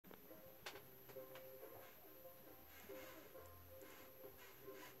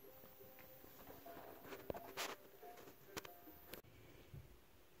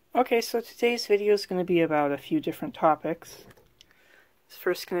Okay, so today's video is going to be about a few different topics. It's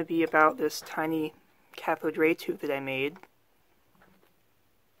first going to be about this tiny cathode ray tube that I made,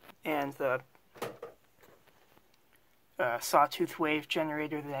 and the sawtooth wave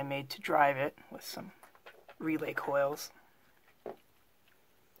generator that I made to drive it with some relay coils.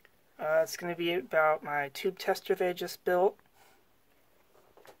 It's going to be about my tube tester that I just built,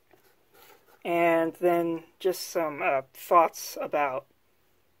 and then just some thoughts about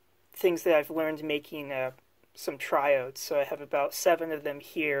things that I've learned making some triodes. So I have about 7 of them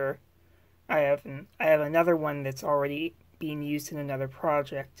here. I have another one that's already being used in another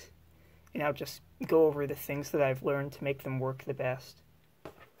project, and I'll just go over the things that I've learned to make them work the best.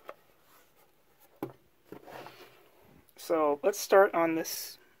 So let's start on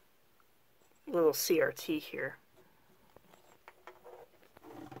this little CRT here.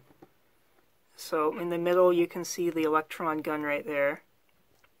 So in the middle you can see the electron gun right there.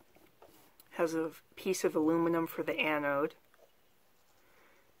 Has a piece of aluminum for the anode,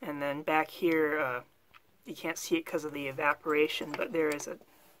 and then back here you can't see it because of the evaporation, but there is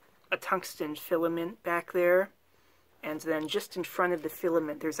a tungsten filament back there, and then just in front of the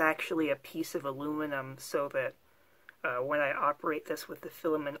filament there's actually a piece of aluminum, so that when I operate this with the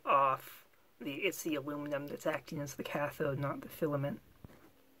filament off, it's the aluminum that's acting as the cathode, not the filament.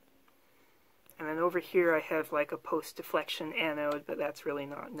 And then over here I have like a post-deflection anode, but that's really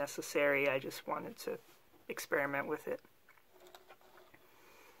not necessary. I just wanted to experiment with it.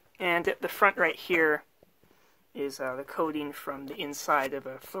 And at the front right here is the coating from the inside of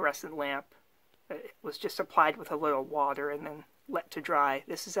a fluorescent lamp. It was just applied with a little water and then let to dry.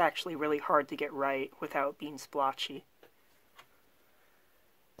 This is actually really hard to get right without being splotchy.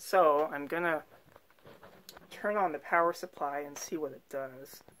 So I'm going to turn on the power supply and see what it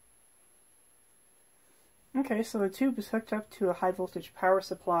does. Okay, so the tube is hooked up to a high voltage power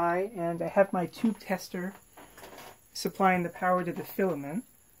supply, and I have my tube tester supplying the power to the filament,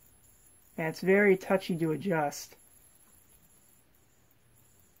 and it's very touchy to adjust.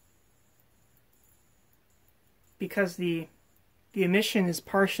 Because the emission is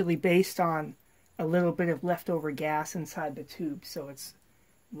partially based on a little bit of leftover gas inside the tube, so it's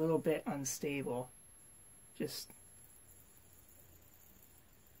a little bit unstable. Just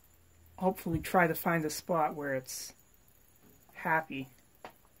hopefully try to find a spot where it's happy.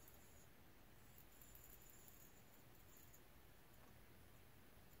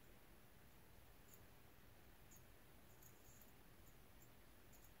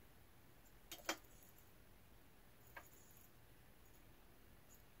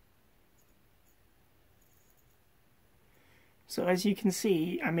 So as you can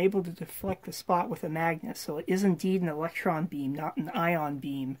see, I'm able to deflect the spot with a magnet, so it is indeed an electron beam, not an ion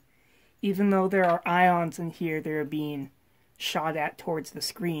beam. Even though there are ions in here, they're being shot at towards the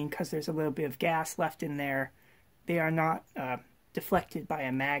screen because there's a little bit of gas left in there. They are not deflected by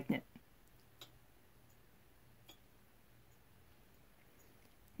a magnet.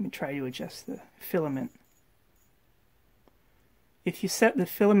 Let me try to adjust the filament. If you set the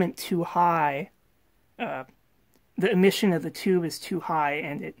filament too high, the emission of the tube is too high,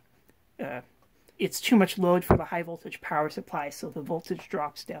 and it's too much load for the high voltage power supply, so the voltage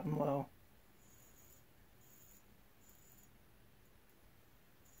drops down low.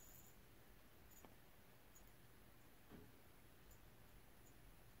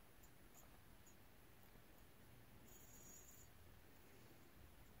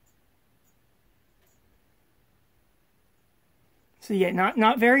 So yeah,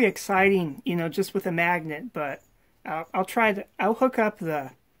 not very exciting, you know, just with a magnet, but I'll hook up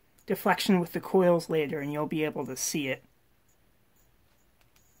the deflection with the coils later and you'll be able to see it.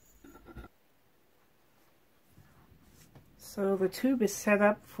 So the tube is set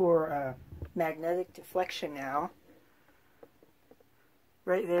up for magnetic deflection now.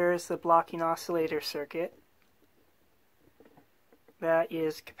 Right there is the blocking oscillator circuit. That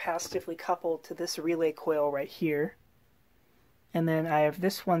is capacitively coupled to this relay coil right here. And then I have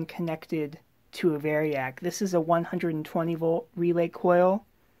this one connected to a variac. This is a 120 volt relay coil,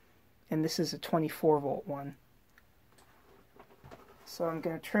 and this is a 24 volt one. So I'm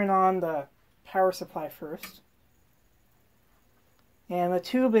going to turn on the power supply first. And the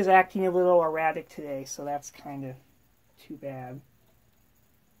tube is acting a little erratic today, so that's kind of too bad.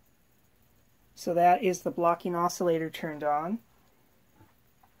 So that is the blocking oscillator turned on.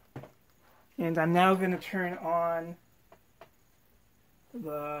 And I'm now going to turn on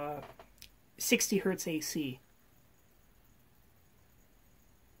the 60 Hertz AC.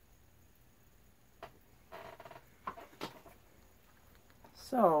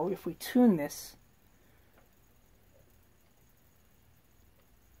 So if we tune this,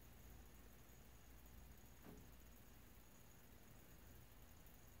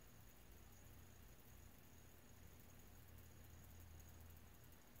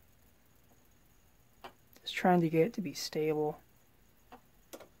 Just trying to get it to be stable.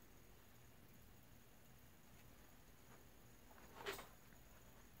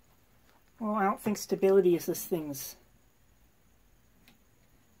 Well, I don't think stability is this thing's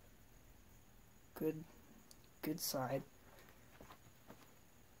good side.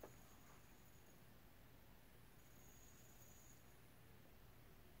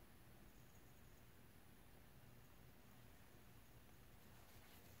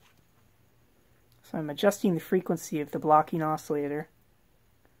 So I'm adjusting the frequency of the blocking oscillator.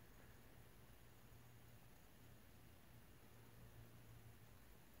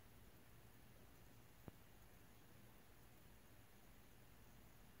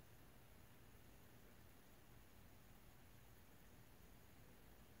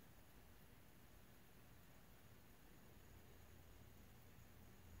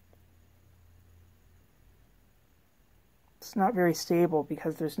 It's not very stable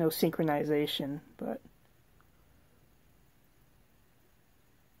because there's no synchronization, but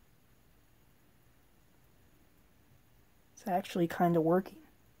it's actually kind of working.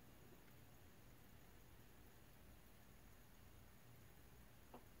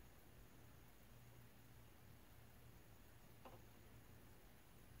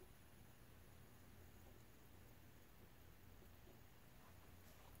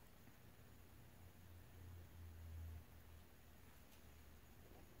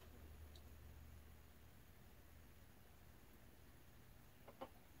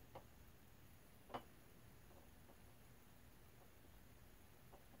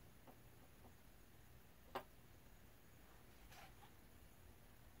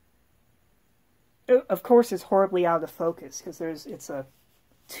 Of course, it's horribly out of focus because it's a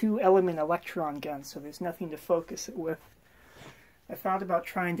 2-element electron gun, so there's nothing to focus it with. I thought about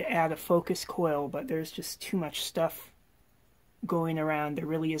trying to add a focus coil, but there's just too much stuff going around. There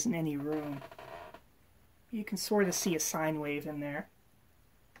really isn't any room. You can sort of see a sine wave in there.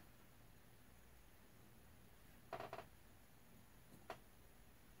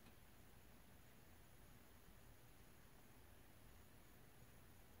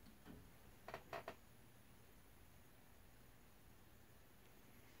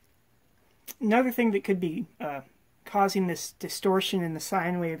 Another thing that could be causing this distortion in the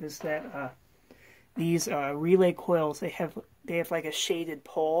sine wave is that these relay coils, they have like a shaded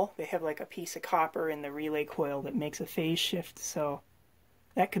pole. They have like a piece of copper in the relay coil that makes a phase shift, so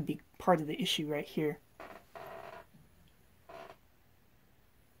that could be part of the issue right here.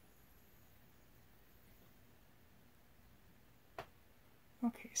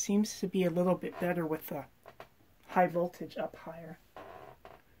 Okay, seems to be a little bit better with the high voltage up higher.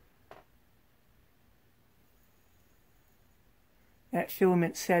 That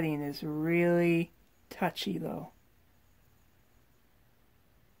filament setting is really touchy though.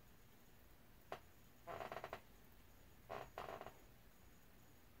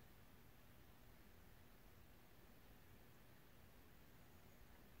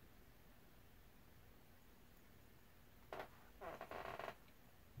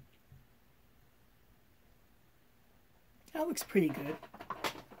 That looks pretty good.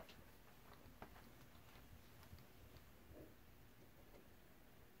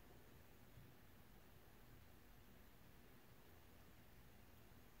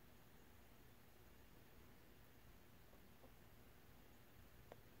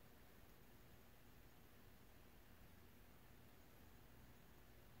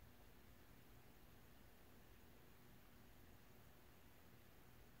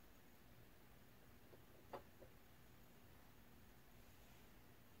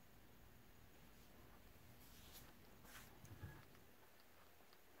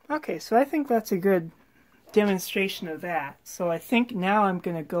 Okay, so I think that's a good demonstration of that. So I think now I'm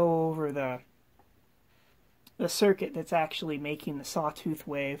going to go over the circuit that's actually making the sawtooth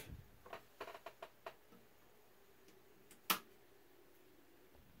wave.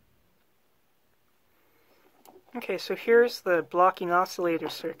 Okay, so here's the blocking oscillator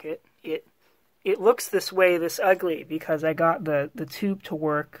circuit. It looks this way, this ugly, because I got the tube to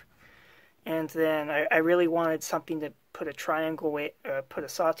work, and then I really wanted something to put a triangle wave, put a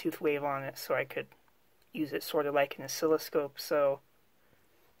sawtooth wave on it, so I could use it sort of like an oscilloscope. So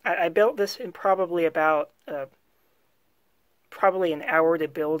I built this in probably about probably an hour to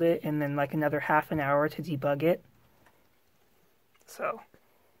build it, and then like another half an hour to debug it. So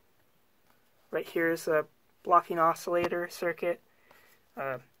right here is a blocking oscillator circuit.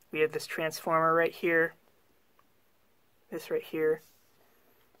 We have this transformer right here, this right here,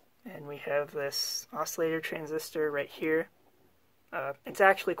 and we have this oscillator transistor right here. It's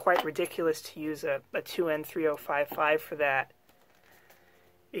actually quite ridiculous to use a 2N3055 for that.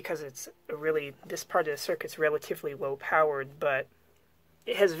 because it's really, this part of the circuit's relatively low powered, but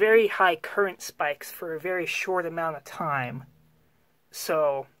it has very high current spikes for a very short amount of time.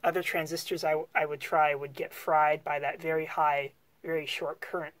 So other transistors I would try would get fried by that very high, very short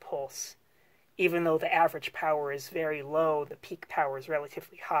current pulse. Even though the average power is very low, the peak power is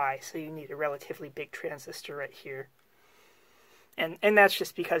relatively high, so you need a relatively big transistor right here. And that's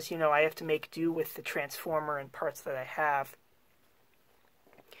just because, you know, I have to make do with the transformer and parts that I have.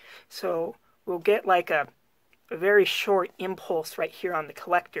 So we'll get like a very short impulse right here on the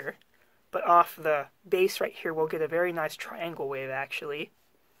collector, but off the base right here we'll get a very nice triangle wave actually.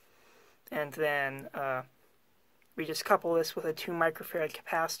 And then we just couple this with a 2 microfarad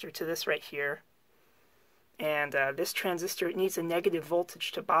capacitor to this right here. And this transistor, it needs a negative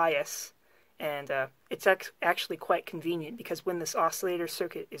voltage to bias. And it's actually quite convenient because when this oscillator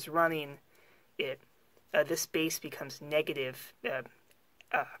circuit is running, this base becomes negative.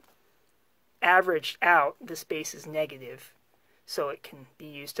 Averaged out, this base is negative. So it can be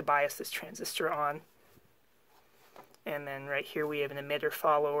used to bias this transistor on. And then right here we have an emitter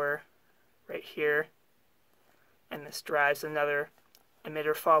follower right here. And this drives another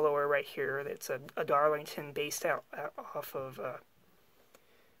emitter follower right here. That's a Darlington based out off of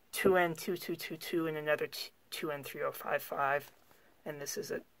 2N2222 and another 2N3055. And this is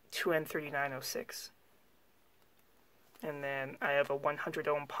a 2N3906. And then I have a 100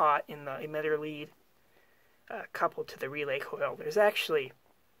 ohm pot in the emitter lead coupled to the relay coil. There's actually,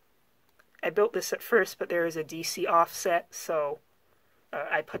 I built this at first, but there is a DC offset, so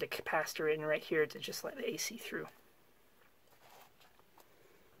I put a capacitor in right here to just let the AC through.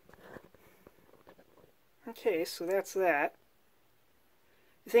 Okay, so that's that.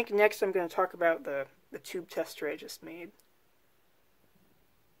 I think next I'm going to talk about the tube tester I just made.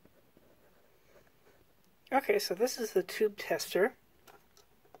 Okay, so this is the tube tester.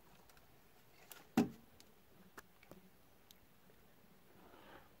 To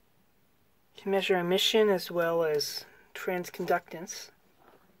measure emission as well as transconductance.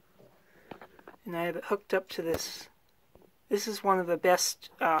 And I have it hooked up to this. This is one of the best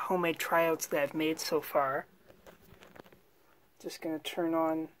homemade triodes that I've made so far. Just going to turn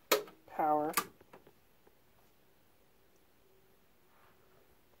on power.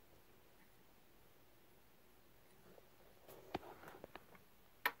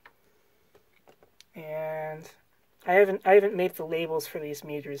 And I haven't made the labels for these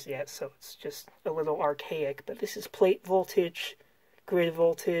meters yet, so it's just a little archaic. But this is plate voltage, grid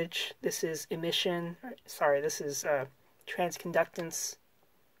voltage. This is emission. Sorry, this is transconductance,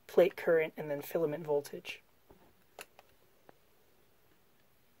 plate current, and then filament voltage.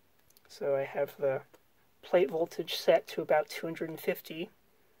 So I have the plate voltage set to about 250.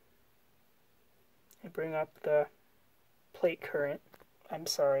 I bring up the plate current. I'm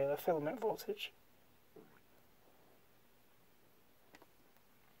sorry, the filament voltage.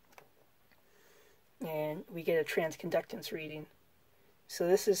 And we get a transconductance reading. So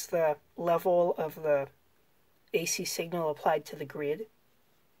this is the level of the AC signal applied to the grid.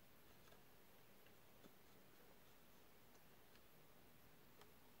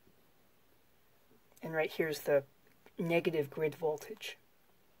 And right here's the negative grid voltage.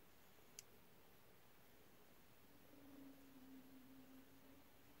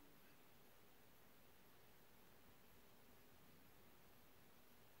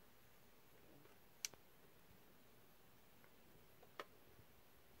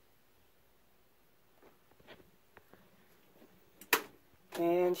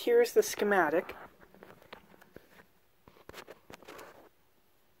 And here's the schematic.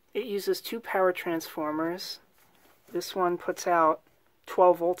 It uses 2 power transformers. This one puts out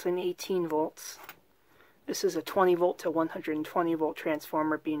 12 volts and 18 volts. This is a 20 volt to 120 volt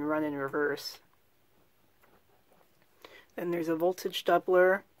transformer being run in reverse. Then there's a voltage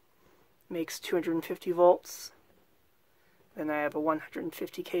doubler, makes 250 volts. Then I have a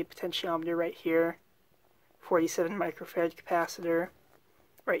 150K potentiometer right here, 47 microfarad capacitor.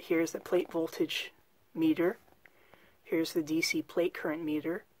 Right here is the plate voltage meter. Here's the DC plate current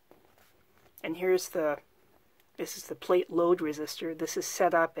meter. And here's this is the plate load resistor. This is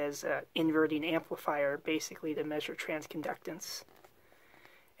set up as an inverting amplifier, basically to measure transconductance.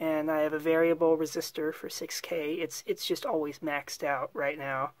 And I have a variable resistor for 6K. It's just always maxed out right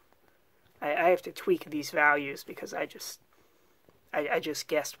now. I have to tweak these values because I just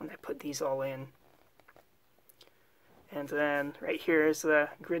guessed when I put these all in. And then right here is the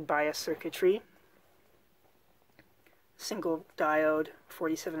grid bias circuitry. Single diode,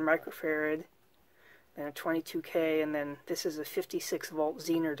 47 microfarad, then a 22K, and then this is a 56 volt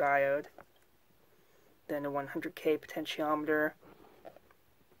Zener diode. Then a 100K potentiometer.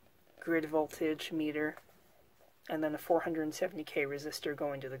 grid voltage meter, and then a 470k resistor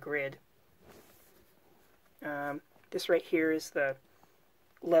going to the grid. This right here is the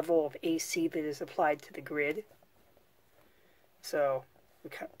level of AC that is applied to the grid. So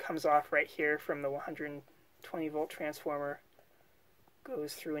it comes off right here from the 120 volt transformer,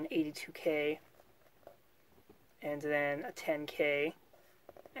 goes through an 82k, and then a 10k,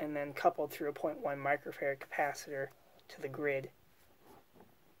 and then coupled through a 0.1 microfarad capacitor to the grid.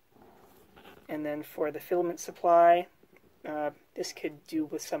 And then for the filament supply, this could do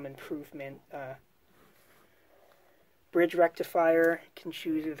with some improvement. Bridge rectifier can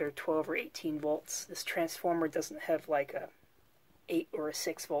choose either 12 or 18 volts. This transformer doesn't have like a 8 or a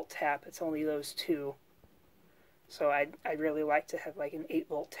 6 volt tap. It's only those two. So I'd really like to have like an 8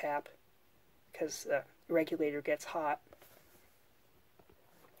 volt tap, because the regulator gets hot.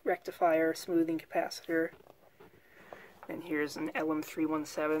 Rectifier, smoothing capacitor. And here's an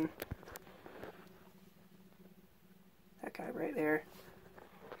LM317. That guy right there.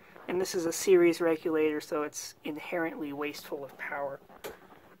 And this is a series regulator, so it's inherently wasteful of power.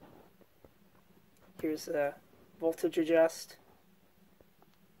 Here's the voltage adjust.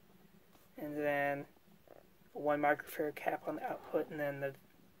 And then a 1 microfarad cap on the output, and then the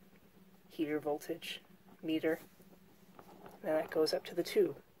heater voltage meter. And then that goes up to the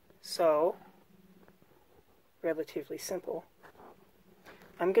tube. So, relatively simple.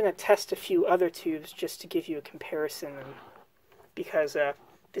 I'm going to test a few other tubes just to give you a comparison, because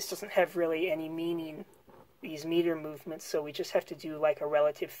this doesn't have really any meaning, these meter movements, so we just have to do like a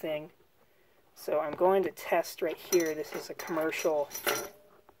relative thing. So I'm going to test right here. This is a commercial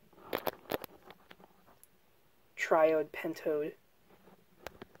triode pentode.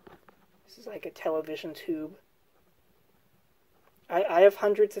 This is like a television tube. I have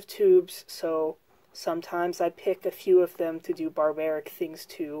hundreds of tubes, so sometimes I pick a few of them to do barbaric things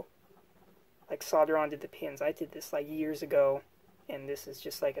to, like solder onto the pins. I did this like years ago, and this is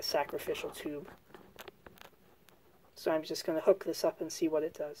just like a sacrificial tube. So I'm just going to hook this up and see what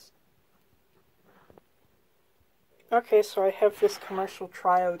it does. Okay, so I have this commercial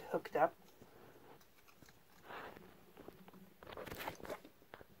triode hooked up.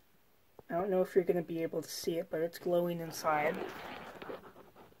 I don't know if you're going to be able to see it, but it's glowing inside.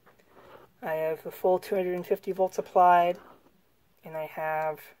 I have a full 250 volts applied, and I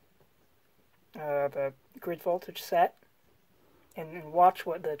have the grid voltage set. And watch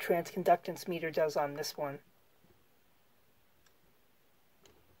what the transconductance meter does on this one.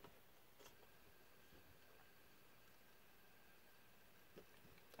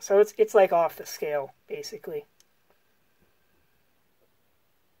 So it's like off the scale, basically.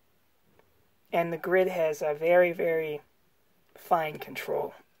 And the grid has a very, very fine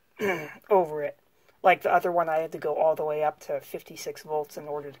control over it. Like the other one, I had to go all the way up to 56 volts in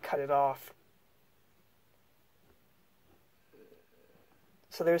order to cut it off.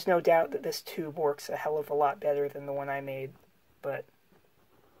 So there's no doubt that this tube works a hell of a lot better than the one I made, but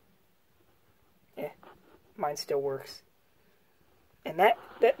mine still works. And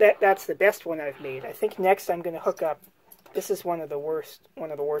that's the best one I've made. I think next I'm going to hook up. This is one of the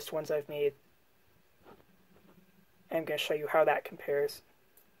worst ones I've made. I'm going to show you how that compares.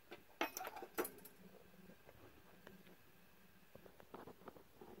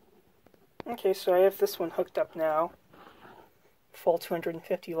 Okay, so I have this one hooked up now. Full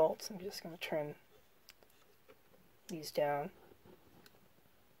 250 volts. I'm just going to turn these down.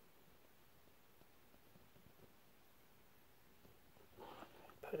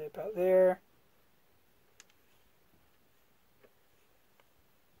 Put it about there.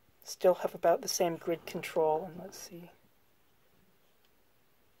 Still have about the same grid control, and let's see.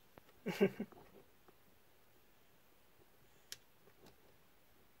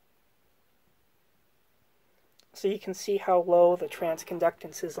 So you can see how low the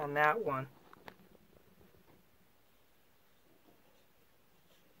transconductance is on that one.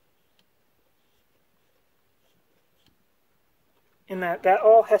 And that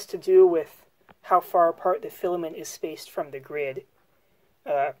all has to do with how far apart the filament is spaced from the grid.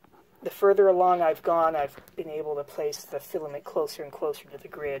 The further along I've gone, I've been able to place the filament closer and closer to the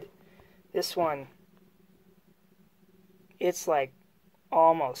grid. This one, it's like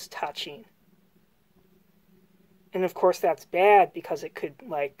almost touching. And of course that's bad, because it could,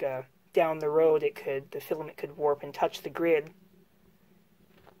 like, down the road, the filament could warp and touch the grid.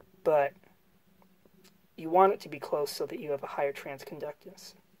 But you want it to be close so that you have a higher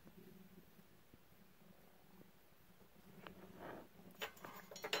transconductance.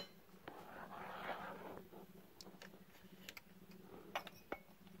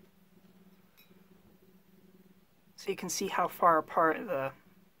 So you can see how far apart the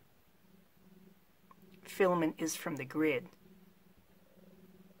filament is from the grid.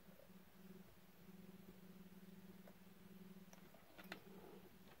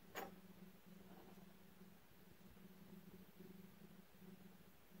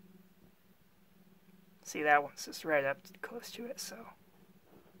 See, that one's just right up close to it, so.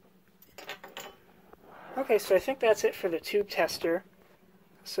 Okay, so I think that's it for the tube tester.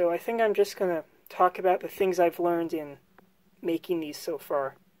 So I think I'm just going to talk about the things I've learned in making these so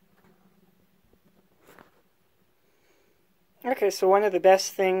far. Okay, so one of the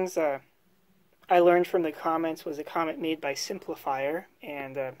best things I learned from the comments was a comment made by Simplifier,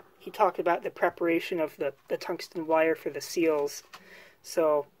 and he talked about the preparation of the tungsten wire for the seals.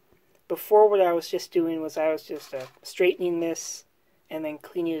 So before, what I was just doing was I was just straightening this and then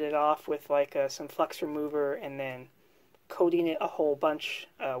cleaning it off with like some flux remover and then coating it a whole bunch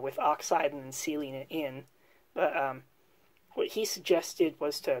with oxide and then sealing it in. But what he suggested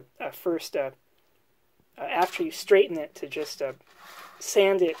was to first, after you straighten it, to just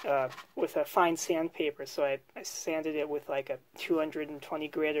sand it with a fine sandpaper. So I sanded it with like a 220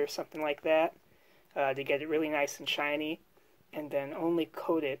 grit or something like that to get it really nice and shiny. And then only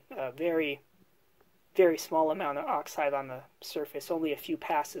coat it a very, very small amount of oxide on the surface, only a few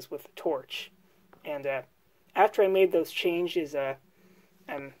passes with a torch. And after I made those changes, I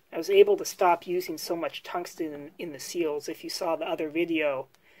was able to stop using so much tungsten in the seals. If you saw the other video,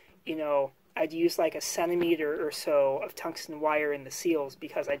 you know, I'd use like a centimeter or so of tungsten wire in the seals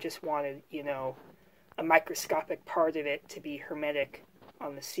because I just wanted, you know, a microscopic part of it to be hermetic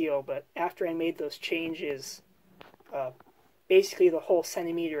on the seal. But after I made those changes, basically the whole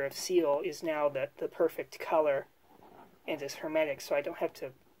centimeter of seal is now the perfect color and is hermetic, so I don't have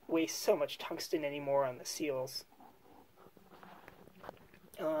to waste so much tungsten anymore on the seals.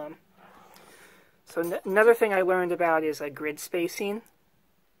 Another thing I learned about is grid spacing.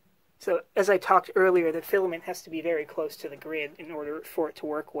 So as I talked earlier, the filament has to be very close to the grid in order for it to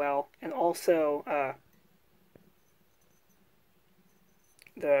work well, and also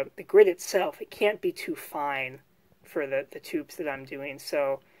the grid itself, it can't be too fine for the tubes that I'm doing.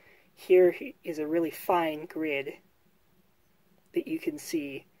 So here is a really fine grid that you can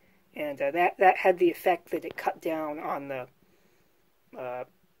see, and that had the effect that it cut down on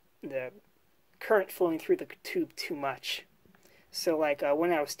the current flowing through the tube too much. So like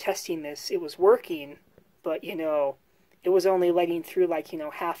when I was testing this, it was working, but you know, it was only letting through like, you know,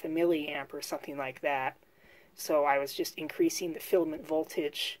 0.5 milliamp or something like that. So I was just increasing the filament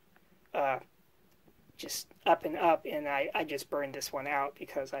voltage just up and up, and I just burned this one out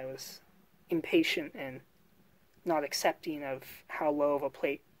because I was impatient and not accepting of how low of a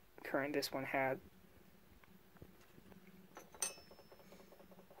plate current this one had.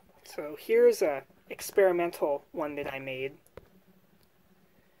 So here's a experimental one that I made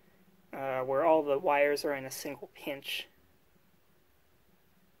where all the wires are in a single pinch,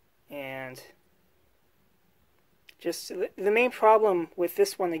 and just the main problem with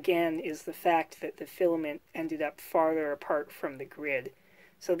this one again is the fact that the filament ended up farther apart from the grid.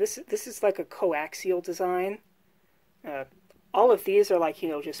 So this is like a coaxial design. All of these are like, you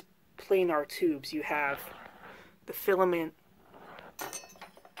know, just planar tubes. You have the filament,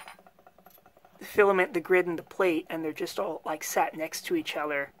 the grid, and the plate, and they're just all like sat next to each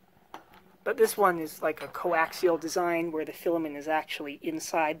other. But this one is like a coaxial design where the filament is actually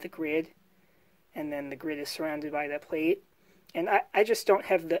inside the grid, and then the grid is surrounded by the plate. And I just don't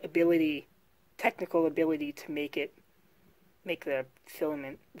have the ability, technical ability, to make the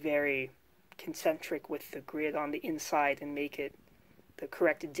filament very concentric with the grid on the inside and make it the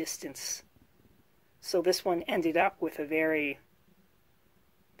correct distance. So this one ended up with a very,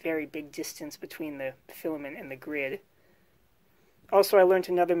 very big distance between the filament and the grid. Also, I learned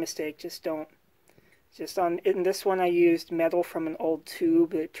another mistake. In this one I used metal from an old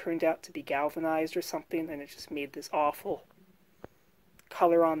tube that turned out to be galvanized or something, and it just made this awful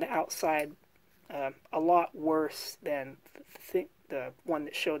color on the outside, a lot worse than the one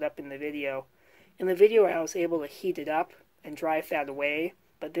that showed up in the video. In the video I was able to heat it up and drive that away,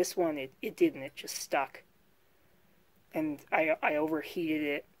 but this one it didn't, it just stuck. And I overheated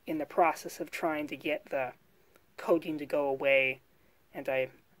it in the process of trying to get the coating to go away, and I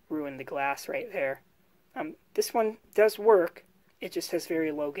ruined the glass right there. This one does work, it just has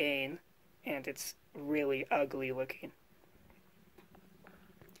very low gain, and it's really ugly looking.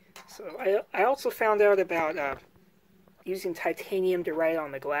 So I also found out about using titanium to write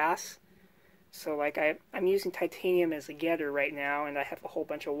on the glass. So like I'm using titanium as a getter right now, and I have a whole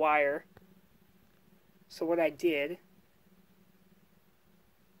bunch of wire. So what I did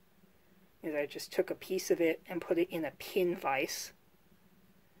is I just took a piece of it and put it in a pin vise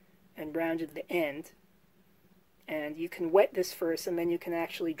and rounded the end, And you can wet this first, and then you can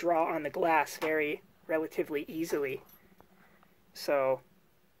actually draw on the glass relatively easily. So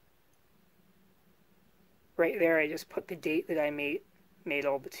right there I just put the date that I made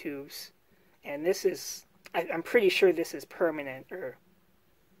all the tubes. And this is, I'm pretty sure this is permanent, or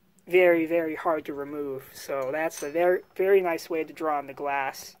very, very hard to remove. So that's a very, very nice way to draw on the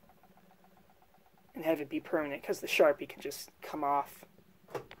glass and have it be permanent, because the Sharpie can just come off.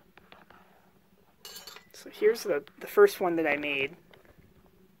 So here's the first one that I made.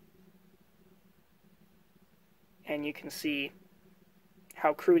 And you can see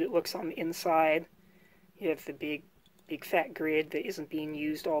how crude it looks on the inside. You have the big fat grid that isn't being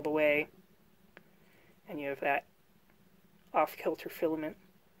used all the way. And you have that off-kilter filament.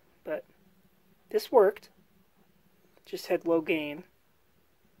 But this worked. Just had low gain.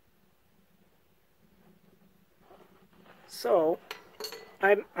 So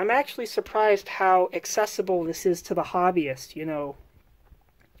I'm actually surprised how accessible this is to the hobbyist. You know,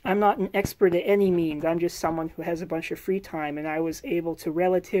 I'm not an expert at any means. I'm just someone who has a bunch of free time, and I was able to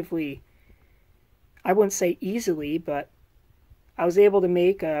relatively, I wouldn't say easily, but I was able to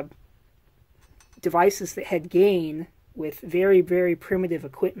make devices that had gain with very, very primitive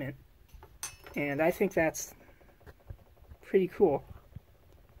equipment. And I think that's pretty cool.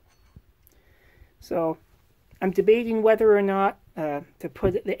 So I'm debating whether or not to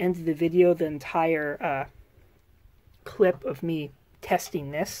put at the end of the video the entire clip of me testing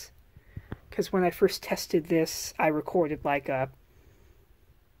this, because when I first tested this I recorded like a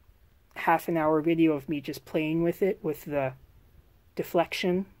half-an-hour video of me just playing with it, with the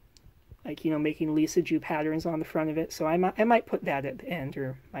deflection, like, you know, making Lisa Jew patterns on the front of it. So I might put that at the end,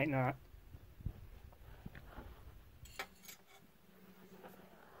 or might not.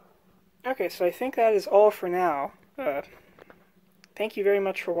 Okay, so I think that is all for now. Thank you very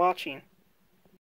much for watching.